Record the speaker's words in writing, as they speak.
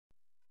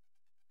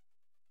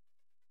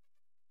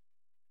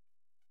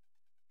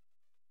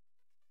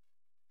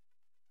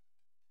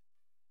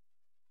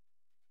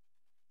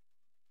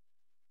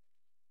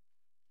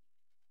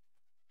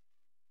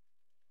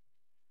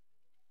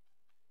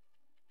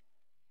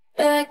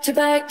back to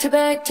back to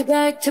back to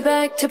back to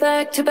back to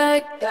back to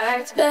back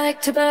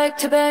back to back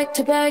to back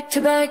to back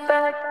to back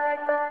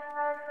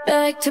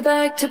back to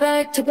back to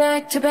back to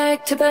back to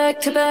back to back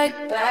to back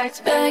back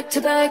to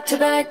back to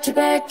back to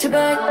back to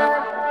back.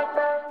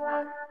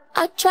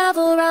 I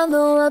travel around the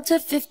world to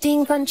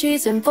 15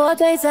 countries in 4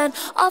 days, and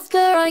after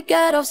I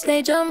get off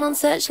stage I'm on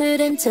set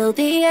shooting till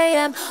the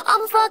AM.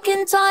 I'm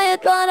fucking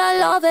tired but I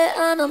love it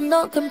and I'm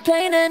not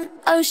complaining.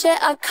 Oh shit,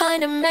 I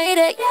kinda made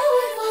it.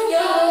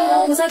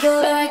 Yeah, cause I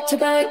go back to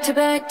back to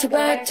back to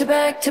back to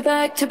back to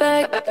back to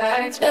back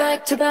back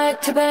to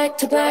back to back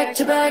to back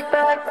to back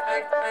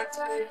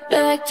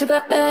back to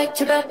back back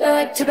to back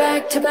back to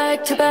back to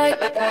back to back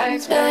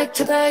back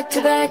to back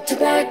to back to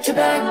back to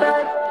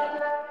back.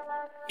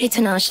 Hey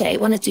Tinashe,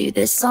 wanna do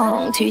this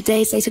song? 2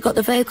 days later got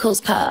the vocals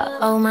cut.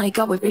 Oh my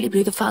god, we really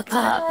blew the fuck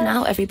up.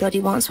 Now everybody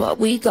wants what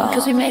we got,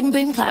 cause we made them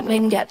boom clap,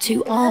 made them get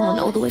too on.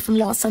 All the way from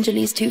Los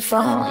Angeles to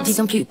France.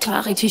 Disons plus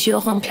tard et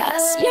toujours en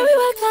place. Yeah, we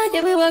work hard,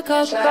 yeah, we work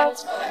hard.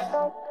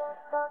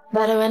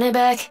 Better run it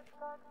back.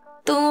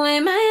 The way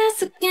my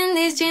ass look in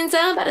these jeans,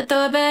 I'm about to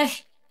throw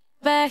it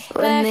back.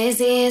 When they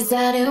see us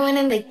out and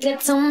winning, they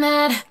get so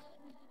mad.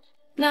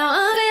 Now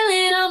I'm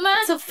feeling all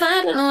myself,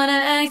 I don't know how to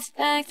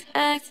act.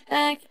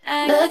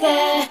 Look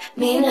at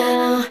me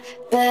now,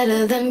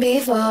 better than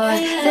before.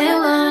 They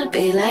wanna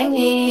be like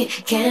me,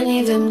 can't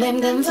even blame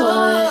them for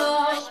it.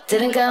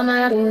 Didn't come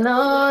out of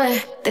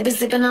nowhere, they be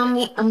sleeping on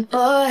me, I'm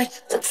bored.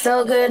 Look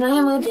so good on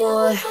your mood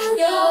board.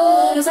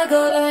 Cause I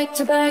go back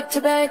to back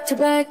to back to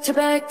back to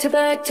back to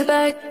back to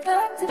back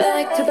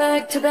back to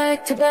back to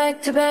back to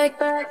back to back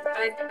back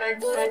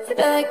to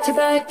back to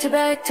back to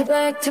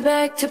back to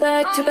back to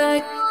back to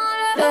back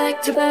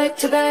back to back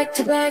to back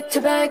to back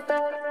to back back to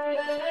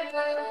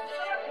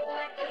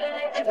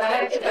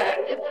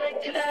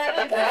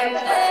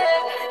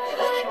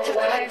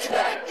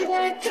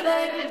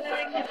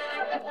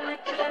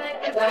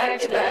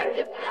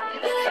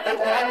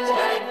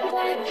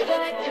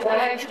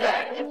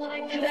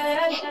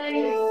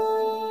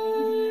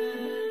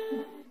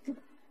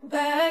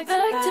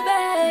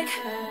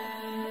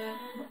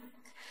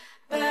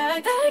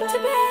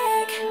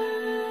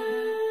back.